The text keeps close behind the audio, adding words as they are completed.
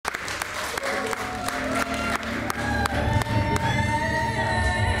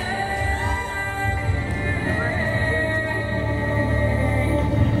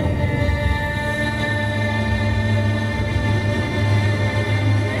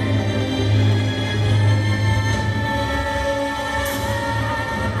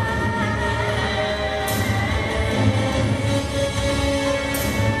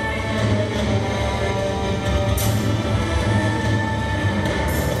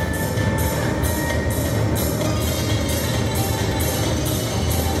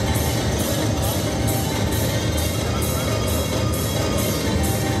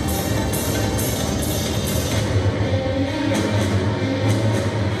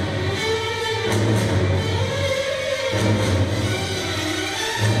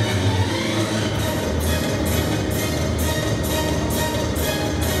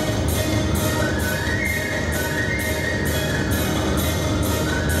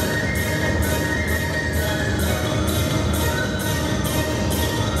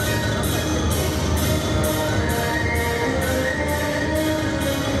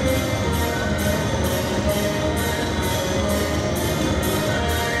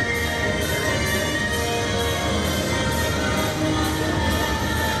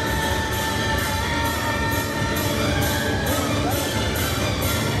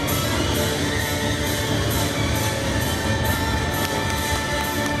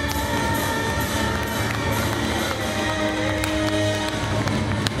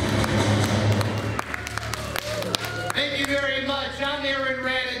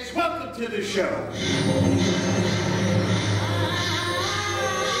the show.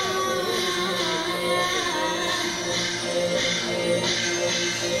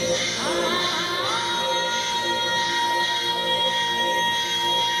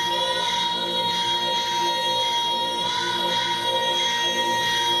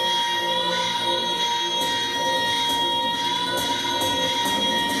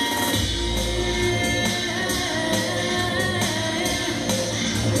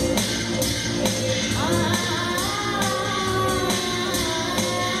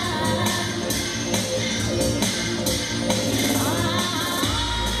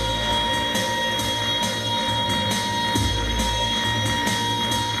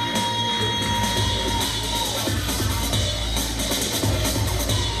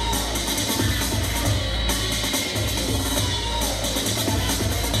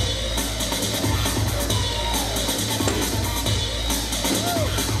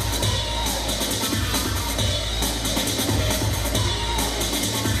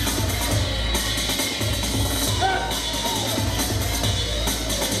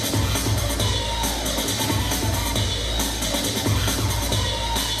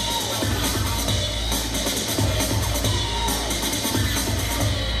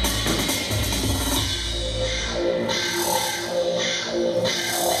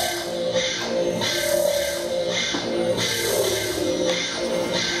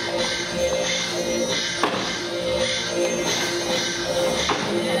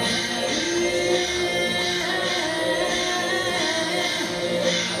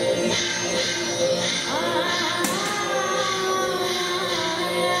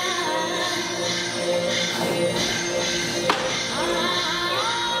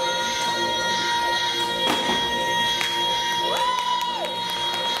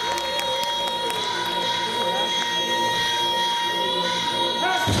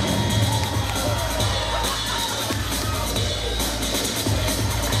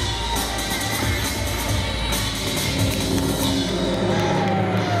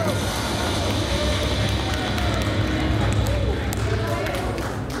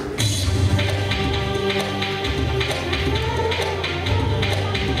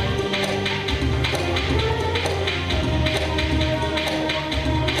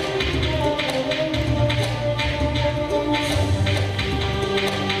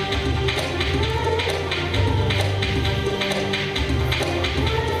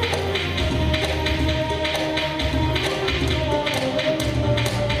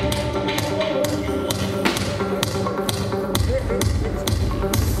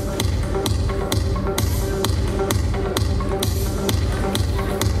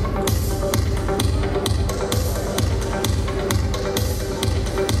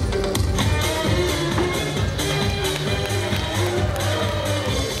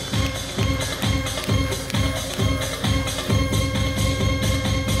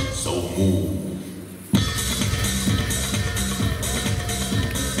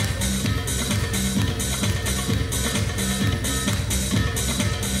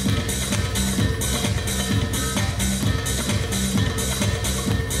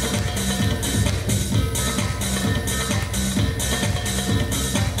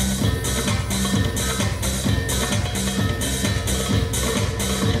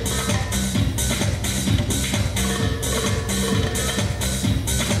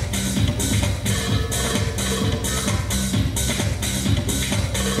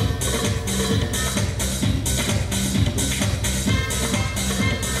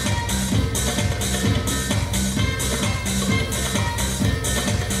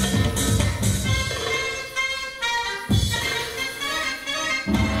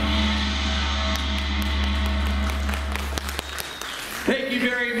 Thank you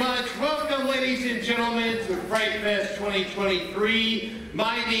very much. Welcome, ladies and gentlemen, to Fright Fest 2023.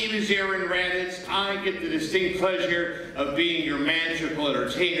 My name is Aaron Radatz. I get the distinct pleasure of being your magical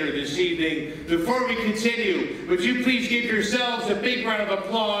entertainer this evening. Before we continue, would you please give yourselves a big round of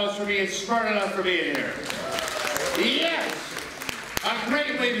applause for being smart enough for being here? Yes! A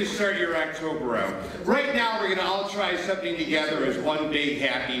great way to start your October out. Right now, we're going to all try something together as one big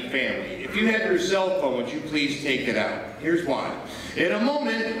happy family. If you have your cell phone, would you please take it out? Here's why. In a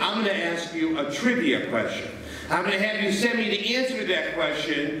moment, I'm going to ask you a trivia question. I'm going to have you send me the answer to that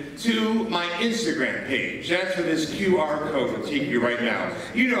question to my Instagram page. That's where this QR code will take you right now.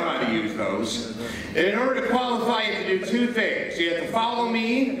 You know how to use those. And in order to qualify, you have to do two things. You have to follow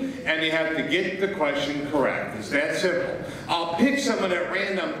me, and you have to get the question correct. It's that simple. I'll pick someone at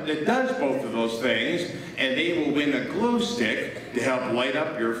random that does both of those things, and they will win a glow stick to help light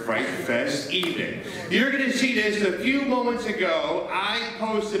up your Fright Fest evening. You're going to see this. A few moments ago, I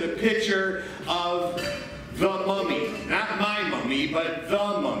posted a picture of the Mummy. Not my mummy, but the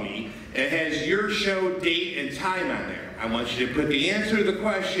Mummy. It has your show, date, and time on there. I want you to put the answer to the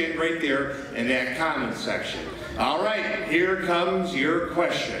question right there in that comment section. All right, here comes your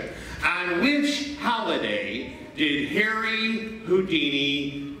question. On which holiday did Harry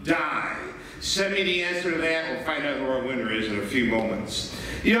Houdini die? Send me the answer to that. We'll find out who our winner is in a few moments.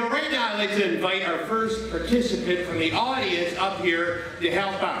 You know, right now I'd like to invite our first participant from the audience up here to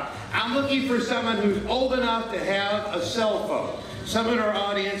help out. I'm looking for someone who's old enough to have a cell phone. Someone in our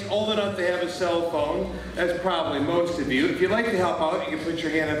audience old enough to have a cell phone. That's probably most of you. If you'd like to help out, you can put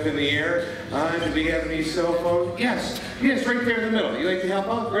your hand up in the air. Do we have any cell phones? Yes. Yes, right there in the middle. You like to help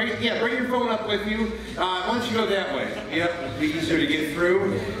out? Great. Yeah, bring your phone up with you. Why don't you go that way? Yep, it'll be easier to get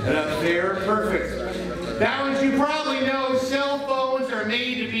through. And up there, perfect. Now, as you probably know, cell phones are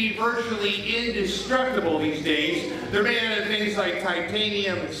made to be virtually indestructible these days. They're made out of things like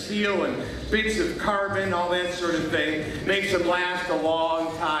titanium and steel and bits of carbon, all that sort of thing. Makes them last a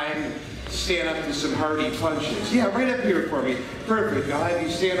long time, stand up to some hardy punches. Yeah, right up here for me. Perfect. I'll have you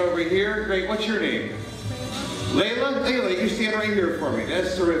stand over here. Great. What's your name? Layla? Layla, you stand right here for me.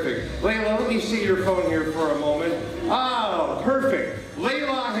 That's terrific. Layla, let me see your phone here for a moment. Oh, perfect.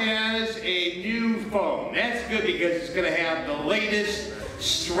 Layla has a new phone. That's good because it's going to have the latest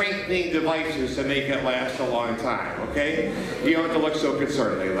strengthening devices to make it last a long time, okay? You don't have to look so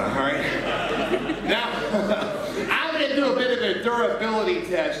concerned, Layla, all right? Now, I'm going to do a bit of a durability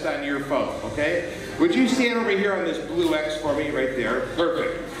test on your phone, okay? Would you stand over here on this blue X for me right there?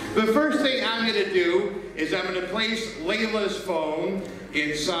 Perfect. The first thing I'm going to do is I'm going to place Layla's phone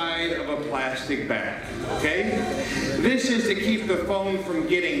inside of a plastic bag, okay? This is to keep the phone from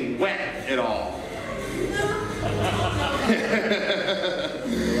getting wet at all.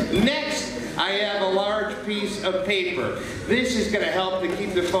 Next, I have a large piece of paper. This is going to help to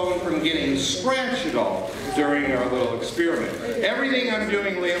keep the phone from getting scratched at all during our little experiment. Everything I'm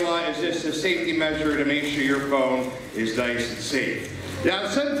doing, Layla, is just a safety measure to make sure your phone is nice and safe. Now,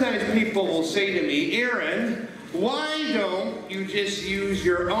 sometimes people will say to me, Aaron, why don't you just use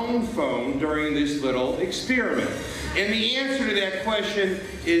your own phone during this little experiment? And the answer to that question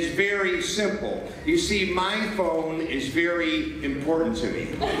is very simple. You see, my phone is very important to me.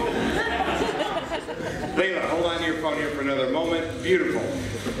 Layla, hold on to your phone here for another moment. Beautiful.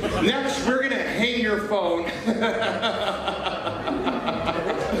 Next, we're going to hang your phone.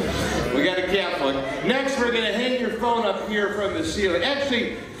 We got a Catholic. Next, we're going to hang your phone up here from the ceiling.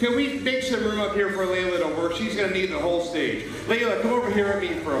 Actually, can we make some room up here for Layla to work? She's going to need the whole stage. Layla, come over here with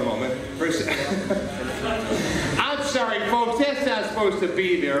me for a moment. I'm sorry, folks. That's not supposed to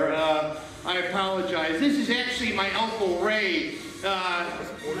be there. I apologize. This is actually my Uncle Ray.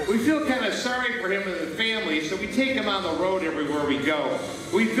 We feel kind of sorry for him and the family, so we take him on the road everywhere we go.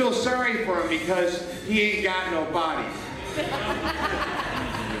 We feel sorry for him because he ain't got no body.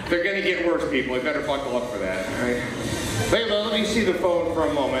 They're going to get worse, people. You better buckle up for that, all right? Layla, let me see the phone for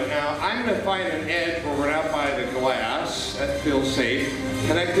a moment. Now, I'm going to find an edge where we're not by the glass. That feels safe.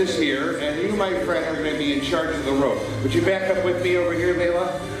 Connect this here, and you, my friend, are going to be in charge of the rope. Would you back up with me over here,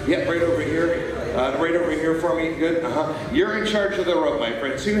 Layla? Yep, right over here. Right over here for me. Good. You're in charge of the rope, my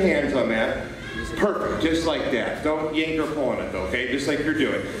friend. 2 hands on that. Perfect. Just like that. Don't yank or pull on it, though, okay? Just like you're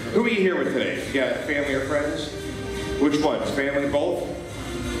doing. Who are you here with today? You got family or friends? Which ones? Family, both?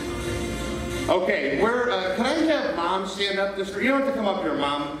 Okay, can I have Mom stand up this way? You don't have to come up here,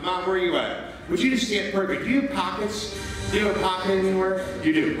 Mom. Mom, where are you at? Would you just stand perfect? Do you have pockets? Do you have a pocket anywhere?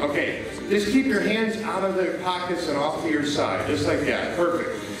 You do. Okay. Just keep your hands out of their pockets and off to your side, just like that.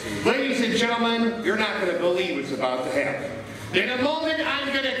 Perfect. Ladies and gentlemen, you're not going to believe what's about to happen. In a moment,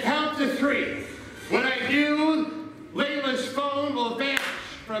 I'm going to count to 3. When I do, Layla's phone will vanish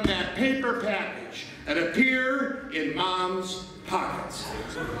from that paper package and appear in Mom's pockets.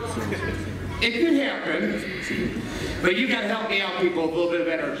 It could happen, but you got to help me out, people, with a little bit of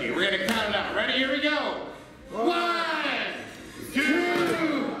energy. We're going to count it out. Ready? Here we go. 1, 2,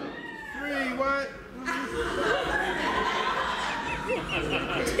 3. What?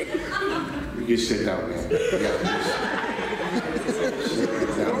 You can sit down, man. Yeah, sit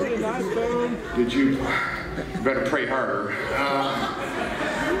down. Did you better pray harder?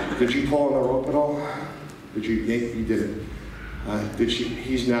 Did you pull on the rope at all? Did you? Yeah, you did it. Did she?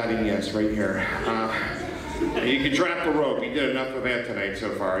 He's nodding yes, right here. You can drop the rope. You did enough of that tonight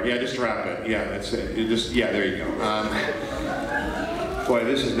so far. Yeah, just drop it. Yeah, that's it. You just, yeah, there you go. Boy,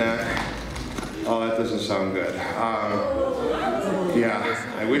 this is not. Oh, that doesn't sound good.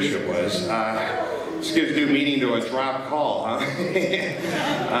 Yeah, I wish it was. This gives new meaning to a drop call, huh?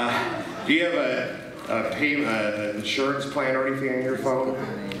 Do you have an insurance plan or anything on your phone?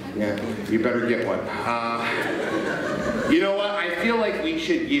 Yeah, you better get one. You know what? I feel like we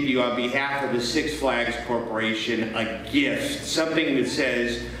should give you, on behalf of the Six Flags Corporation, a gift. Something that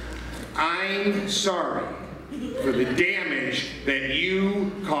says, I'm sorry for the damage that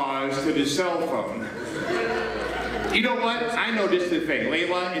you caused to the cell phone. You know what? I know this is the thing.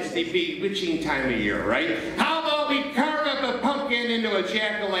 Layla, it's the bewitching time of year, right? How about we carve up a pumpkin into a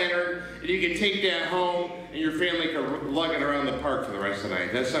jack-o'-lantern, and you can take that home, and your family can lug it around the park for the rest of the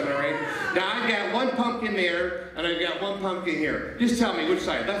night. That sound all right? Now, I've got one pumpkin there, and I've got one pumpkin here. Just tell me which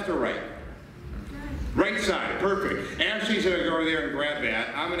side, left or right? Right side, perfect. Ashley's gonna go over there and grab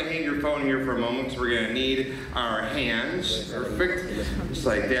that. I'm gonna hang your phone here for a moment, so we're gonna need our hands. Perfect, just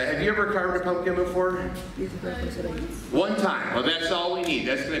like that. Have you ever carved a pumpkin before? One time, well that's all we need.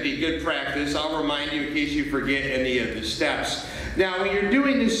 That's gonna be good practice. I'll remind you in case you forget any of the steps. Now when you're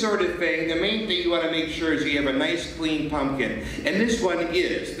doing this sort of thing, the main thing you wanna make sure is you have a nice clean pumpkin. And this one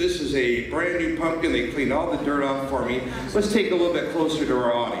is. This is a brand new pumpkin. They cleaned all the dirt off for me. Let's take a little bit closer to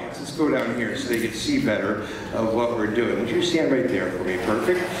our audience. Let's go down here so they can see better of what we're doing. Would you stand right there for me?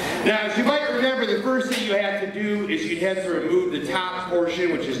 Perfect. Now, as you might remember, the first thing you have to do is you have to remove the top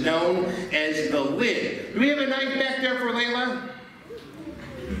portion, which is known as the lid. Do we have a knife back there for Layla?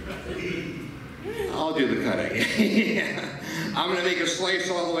 I'll do the cutting. Yeah. I'm going to make a slice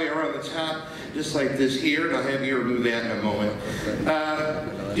all the way around the top, just like this here, and I'll have you remove that in a moment.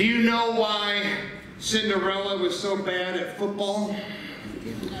 Do you know why Cinderella was so bad at football?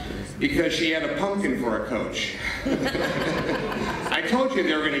 Because she had a pumpkin for a coach. I told you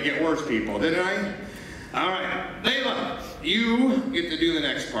they were going to get worse, people, didn't I? All right, Layla, you get to do the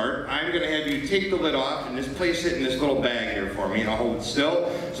next part. I'm going to have you take the lid off and just place it in this little bag here for me. I'll hold it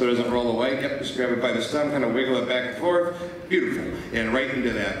still so it doesn't roll away. Yep, just grab it by the stem, kind of wiggle it back and forth. Beautiful. And right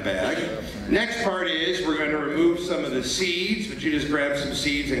into that bag. Next part is we're going to remove some of the seeds. Would you just grab some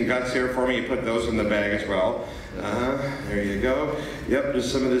seeds and guts here for me and put those in the bag as well? There you go. Yep,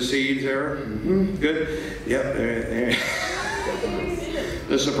 just some of the seeds there. Good. Yep, there.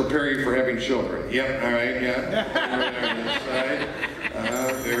 This will prepare you for having children. Yep, all right, yeah. Right on this side.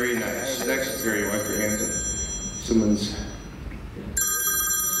 Very nice. Next, here you wipe your hands. Someone's...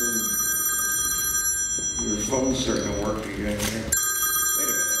 Your phone's starting to work again here. Wait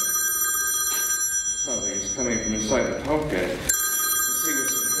a minute. Sounds like it's coming from inside the pumpkin. Let's see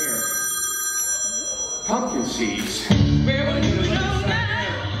what's in here. Pumpkin seeds. Well, you know that.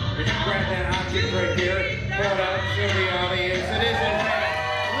 Just grab that object right there, pull it out, show the audience. It is in fact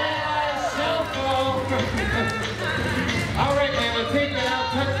Layla's cell phone. All right, Layla, take that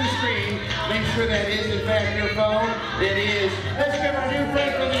out, touch the screen. Make sure that is in fact your phone. It is. Let's give our new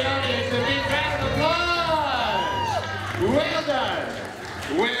friend from the audience a big round of applause. Well done.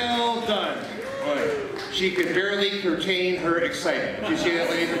 Well done. Boy, she could barely contain her excitement. Did you see that,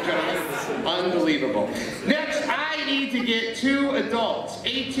 ladies and gentlemen? Unbelievable. Next, I need to get 2 adults,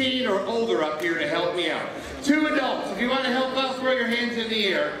 18 or older, up here to help me out. 2 adults. If you want to help out, throw your hands in the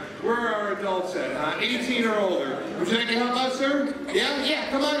air. Where are our adults at? 18 or older. Would you like to help out, sir? Yeah? Yeah,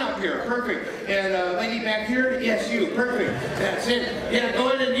 come on up here. Perfect. And lady back here? Yes, you. Perfect. That's it. Yeah, go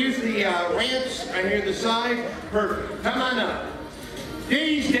ahead and use the ramps right here at the side. Perfect. Come on up.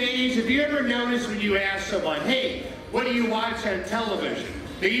 These days, have you ever noticed when you ask someone, hey, what do you watch on television?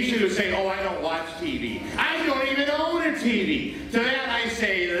 They usually would say, oh, I don't watch TV. I don't even own a TV. To that I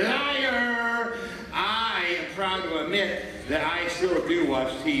say, liar. I am proud to admit that I still do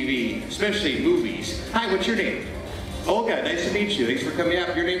watch TV, especially movies. Hi, what's your name? Olga, nice to meet you. Thanks for coming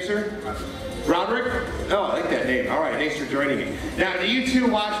out. Your name, sir? Roderick? Oh, I like that name. All right, thanks for joining me. Now, do you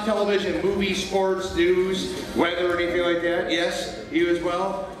two watch television, movies, sports, news, weather, anything like that? Yes? You as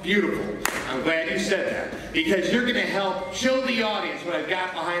well? Beautiful. I'm glad you said that, because you're going to help show the audience what I've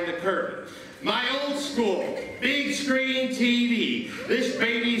got behind the curtain. My old school, big screen TV. This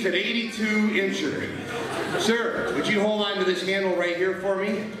baby's an 82-incher. Sir, would you hold on to this handle right here for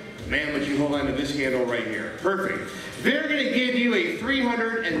me? Ma'am, would you hold on to this handle right here? Perfect. They're going to give you a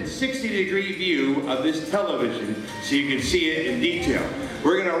 360-degree view of this television so you can see it in detail.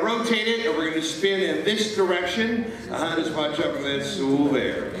 We're going to rotate it and we're going to spin in this direction. Just watch out for that stool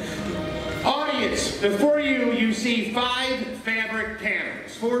there. Audience, before you, you see 5 fabric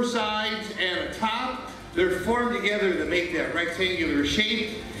panels, 4 sides and a top. They're formed together to make that rectangular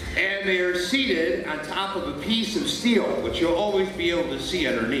shape, and they are seated on top of a piece of steel, which you'll always be able to see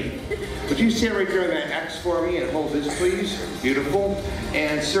underneath. Would you stand right there on that X for me and hold this, please? Beautiful.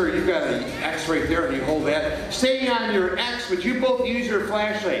 And sir, you've got an X right there, and you hold that. Staying on your X, would you both use your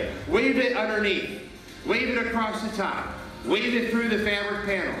flashlight? Wave it underneath. Wave it across the top. Wave it through the fabric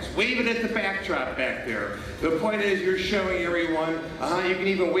panels. Wave it at the backdrop back there. The point is you're showing everyone. You can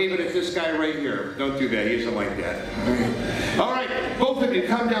even wave it at this guy right here. Don't do that. He doesn't like that. All right, both of you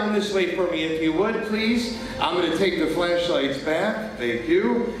come down this way for me if you would, please. I'm going to take the flashlights back. Thank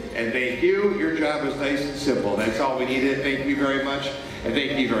you. And thank you. Your job was nice and simple. That's all we needed. Thank you very much. And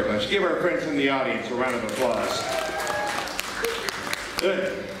thank you very much. Give our friends in the audience a round of applause.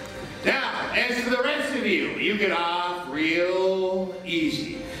 Good. Now, as for the rest of you, you get off real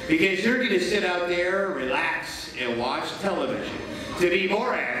easy because you're going to sit out there, relax, and watch television. To be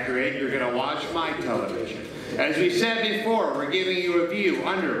more accurate, you're going to watch my television. As we said before, we're giving you a view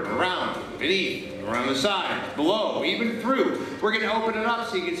under, around, beneath, around the sides, below, even through. We're going to open it up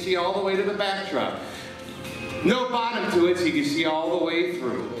so you can see all the way to the backdrop. No bottom to it so you can see all the way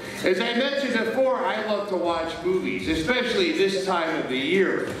through. As I mentioned before, I love to watch movies, especially this time of the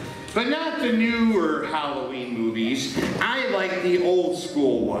year. But not the newer Halloween movies. I like the old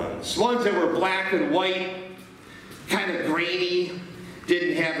school ones. Ones that were black and white, kind of grainy,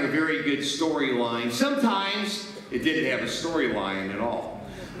 didn't have a very good storyline. Sometimes it didn't have a storyline at all.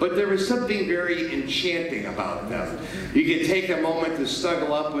 But there was something very enchanting about them. You could take a moment to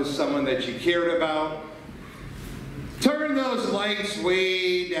snuggle up with someone that you cared about. Turn those lights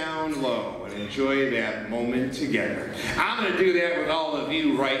way down low and enjoy that moment together. I'm going to do that with all of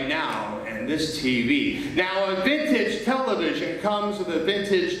you right now and this TV. Now, a vintage television comes with a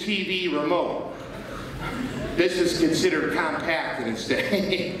vintage TV remote. This is considered compact in its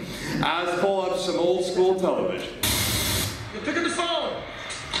day. Let's pull up some old school television. You're picking the phone.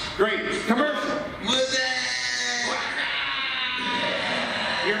 Great. Commercial.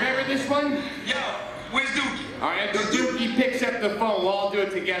 You remember this one? Yo, where's Dookie? All right, the Dookie picks up the phone. We'll all do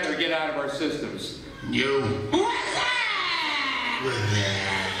it together. Get out of our systems. You.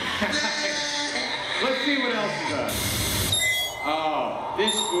 Let's see what else is on. Oh,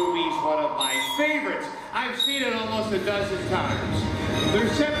 this movie's one of my favorites. I've seen it almost a dozen times.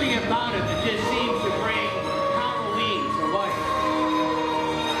 There's something about it that just seems to bring Halloween to life.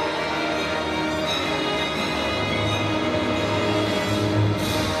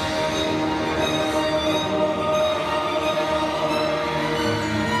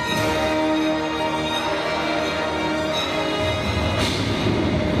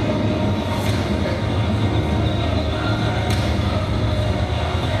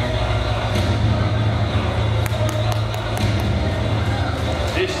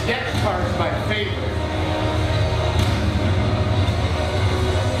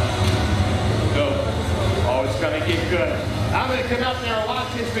 I'm going to come out there and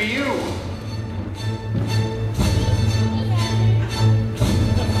watch this for you.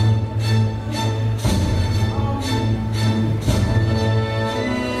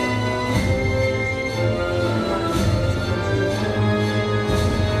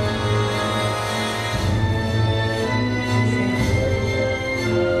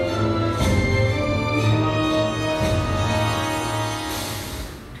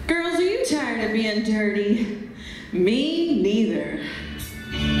 Girls, are you tired of being dirty? Me neither.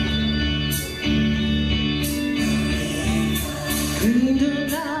 Cleaned a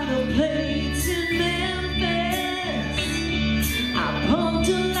lot of plates in Memphis. I pumped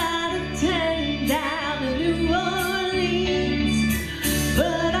a lot of tank down in New Orleans.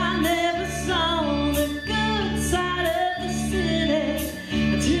 But I never saw the good side of the city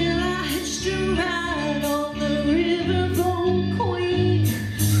until I hitched a ride on the riverboat Queen.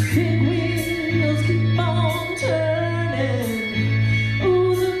 Big wheels keep on turning.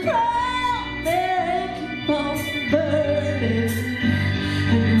 Ooh, the proud men keep on burning.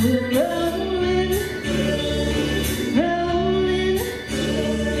 And we're rolling, rolling,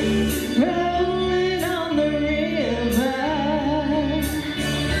 rolling on the river.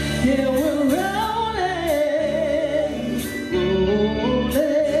 Yeah, we're rolling, rolling,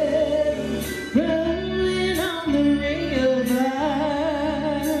 rolling on the river.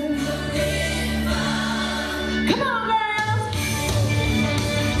 Come on, girls!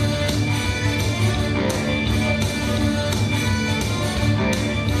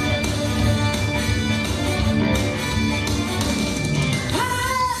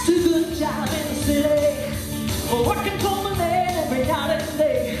 I do a good job in the city, working for my man every night and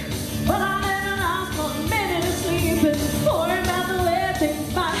day. But I never lost 1 minute of sleep and worrying about the way things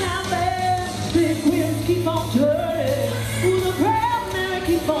might happen. Big wheels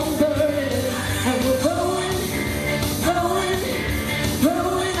keep on burning, and we're rolling, rolling,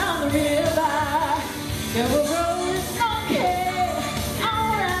 rolling on the river. Yeah, we're rolling, okay,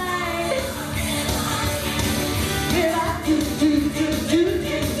 alright. Yeah, I do, hey!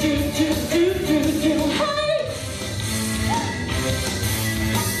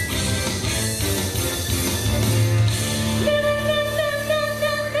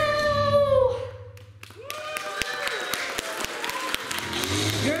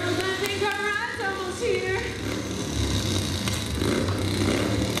 Girls, I think our ride's almost here.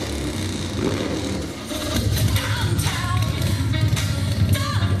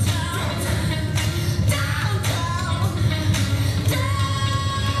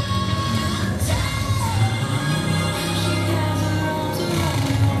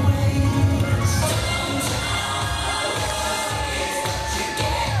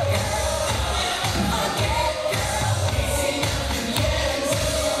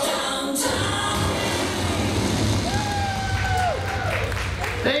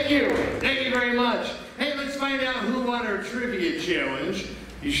 Thank you very much. Hey, let's find out who won our trivia challenge.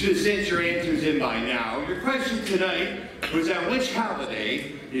 You should have sent your answers in by now. Your question tonight was, on which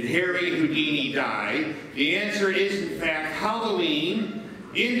holiday did Harry Houdini die? The answer is, in fact, Halloween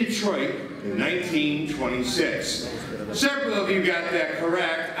in Detroit in 1926. Several of you got that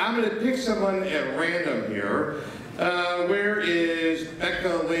correct. I'm going to pick someone at random here. Where is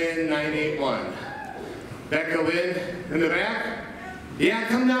Becca Lynn 981? Becca Lynn in the back? Yeah,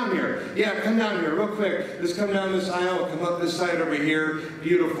 come down here. Yeah, come down here real quick. Let's come down this aisle, come up this side over here.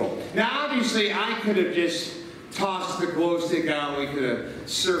 Beautiful. Now, obviously, I could have just tossed the glow stick out. We could have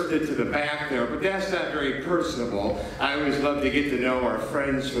surfed it to the back there, but that's not very personable. I always love to get to know our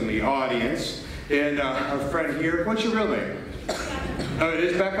friends from the audience. And our friend here, what's your real name? Oh, it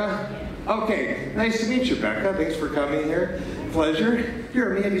is Becca? Okay, nice to meet you, Becca. Thanks for coming here. Pleasure. Here,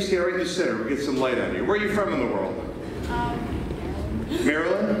 let me have you stay right in the center. We'll get some light on you. Where are you from in the world?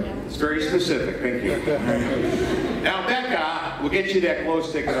 Maryland? It's very specific, thank you. Now, Becca, we'll get you that glow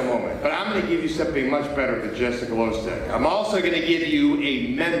stick in a moment, but I'm going to give you something much better than just a glow stick. I'm also going to give you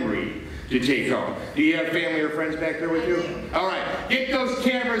a memory to take home. Do you have family or friends back there with you? All right, get those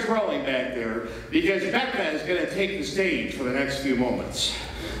cameras rolling back there, because Becca is going to take the stage for the next few moments.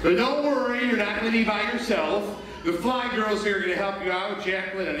 But don't worry, you're not going to be by yourself. The Fly Girls here are going to help you out,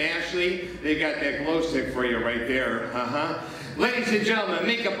 Jacqueline and Ashley. They got that glow stick for you right there. Ladies and gentlemen,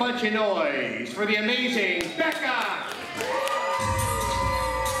 make a bunch of noise for the amazing Becca!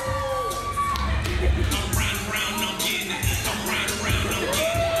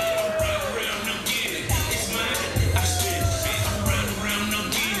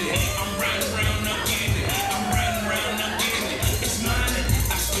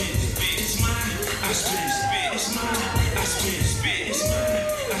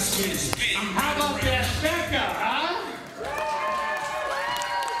 How about that, Becca, huh?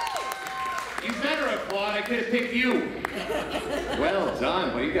 You better applaud, I could have picked you. Well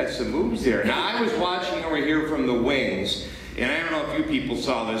done, well you got some moves there. Now I was watching over here from the wings, and I don't know if you people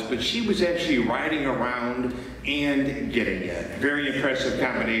saw this, but she was actually riding around and getting it. Very impressive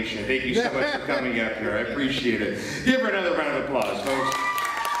combination. Thank you so much for coming up here, I appreciate it. Give her another round of applause, folks.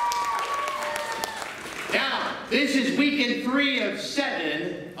 Now, this is weekend 3 of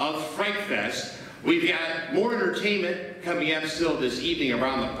 7 of Fright Fest. We've got more entertainment coming up still this evening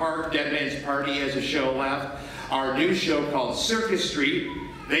around the park. Dead Man's Party has a show left. Our new show called Circus Street,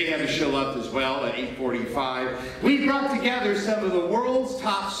 they have a show left as well at 8:45. We brought together some of the world's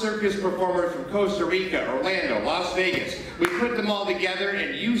top circus performers from Costa Rica, Orlando, Las Vegas. We put them all together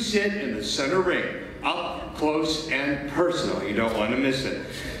and you sit in the center ring, up close and personal. You don't want to miss it.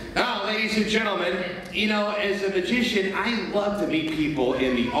 Now, ladies and gentlemen, you know, as a magician, I love to meet people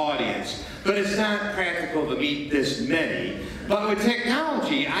in the audience, but it's not practical to meet this many. But with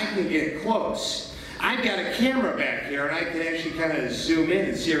technology, I can get close. I've got a camera back here, and I can actually kind of zoom in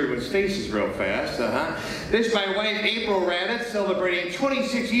and see everyone's faces real fast. This is my wife, Aaron Radatz, celebrating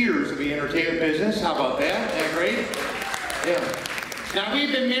 26 years of the entertainment business. How about that? Isn't that great? Yeah. Now,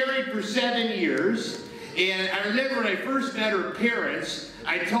 we've been married for 7 years, and I remember when I first met her parents,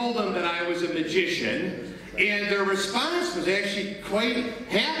 I told them that I was a magician, and their response was actually quite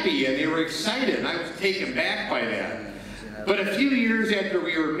happy, and they were excited, and I was taken back by that. But a few years after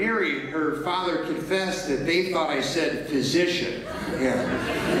we were married, her father confessed that they thought I said physician.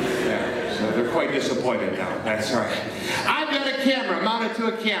 Yeah. So they're quite disappointed now. That's all right. I've got a camera, mounted to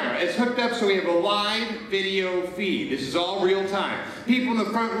a camera. It's hooked up so we have a live video feed. This is all real time. People in the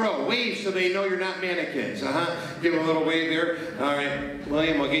front row, wave so they know you're not mannequins. Give them a little wave there. All right,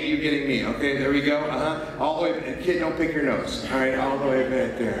 William, I'll get you getting me. Okay, there we go. All the way, kid, don't pick your nose. All right, all the way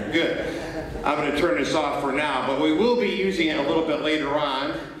back there. Good. I'm going to turn this off for now, but we will be using it a little bit later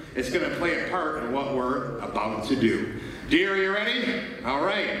on. It's going to play a part in what we're about to do. Dear, are you ready? All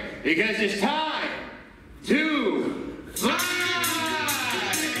right, because it's time to fly!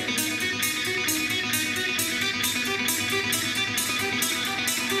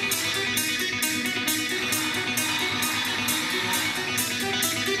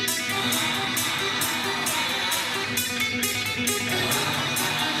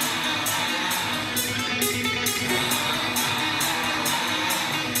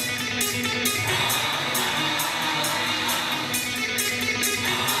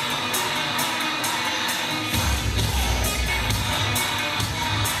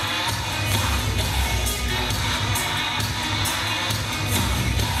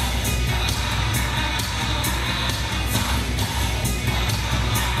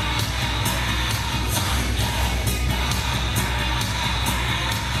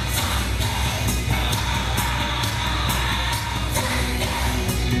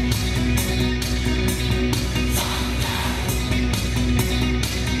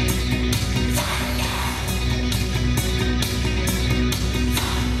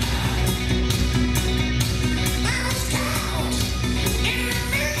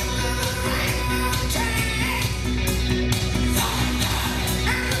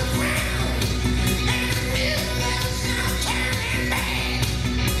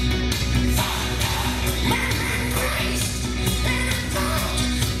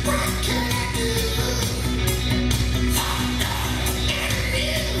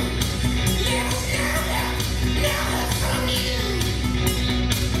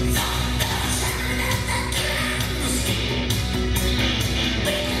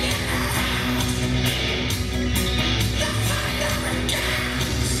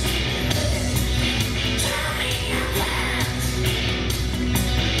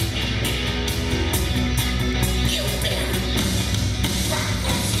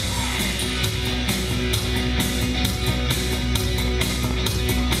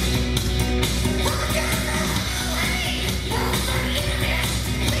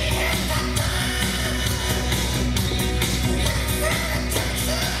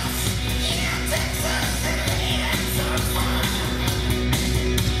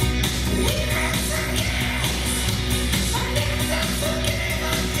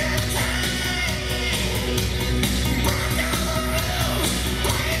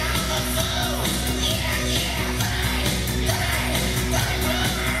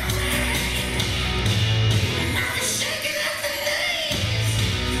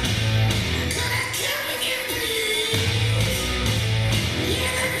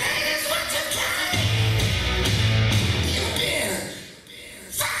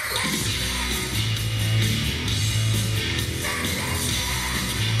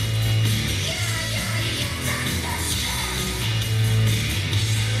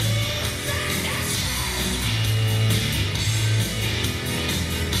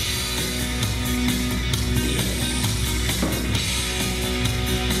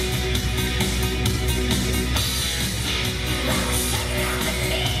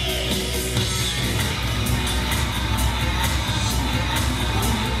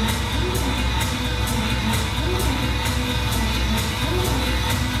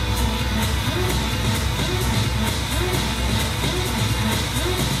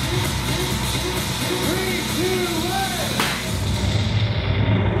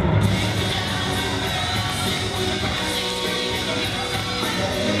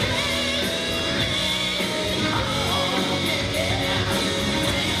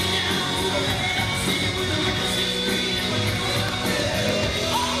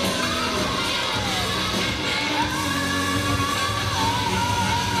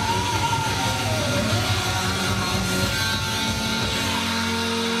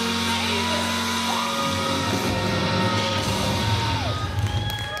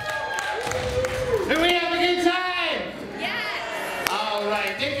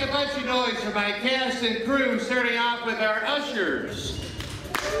 For my cast and crew, starting off with our ushers.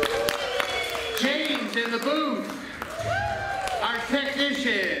 James in the booth. Our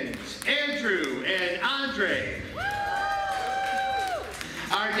technicians, Andrew and Andre.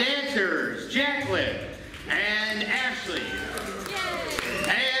 Our dancers, Jacqueline and Ashley.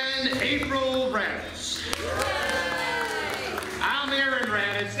 And April Radatz. I'm Aaron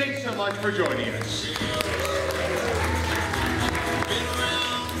Radatz. Thanks so much for joining us.